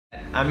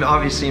I'm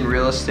obviously in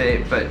real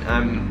estate, but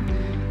I'm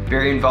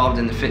very involved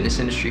in the fitness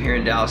industry here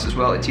in Dallas as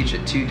well. I teach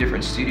at 2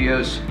 different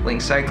studios,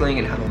 Link Cycling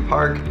in Highland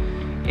Park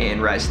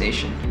and Rise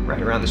Nation,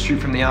 right around the street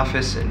from the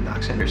office in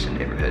Knox Henderson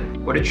neighborhood.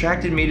 What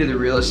attracted me to the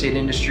real estate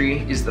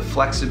industry is the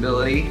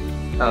flexibility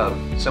of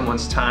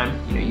someone's time.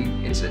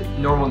 It's a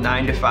normal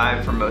 9 to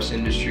 5 for most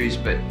industries,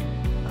 but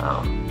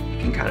you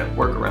can kind of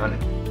work around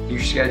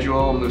your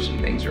schedule, move some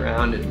things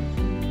around,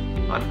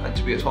 and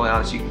to be totally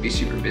honest, you can be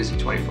super busy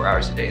 24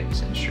 hours a day in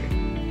this industry.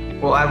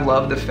 Well, I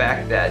love the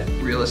fact that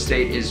real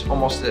estate is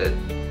almost a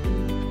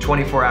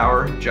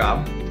 24-hour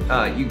job.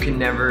 You can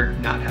never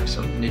not have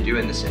something to do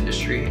in this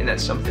industry, and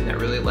that's something that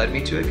really led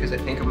me to it, because I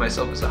think of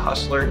myself as a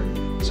hustler,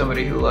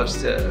 somebody who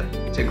loves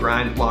to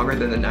grind longer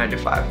than the 9 to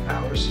 5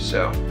 hours.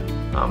 So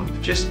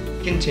just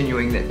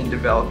continuing that and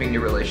developing new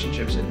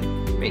relationships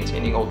and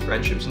maintaining old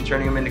friendships and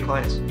turning them into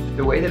clients.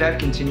 The way that I've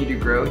continued to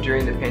grow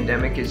during the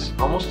pandemic is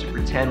almost to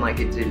pretend like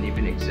it didn't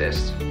even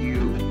exist.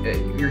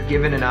 You're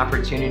given an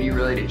opportunity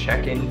really to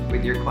check in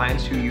with your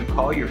clients, who you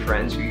call your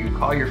friends, who you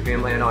call your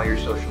family on all your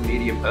social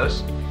media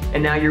posts,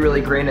 and now you're really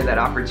granted that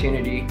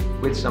opportunity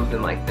with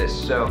something like this.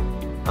 So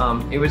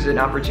it was an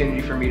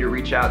opportunity for me to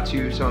reach out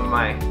to some of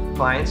my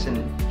clients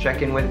and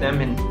check in with them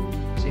and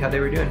see how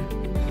they were doing.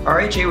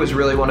 RHA was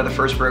really one of the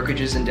first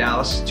brokerages in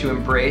Dallas to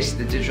embrace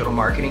the digital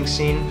marketing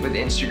scene with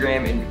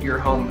Instagram and your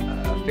home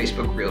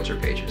Facebook realtor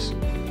pages.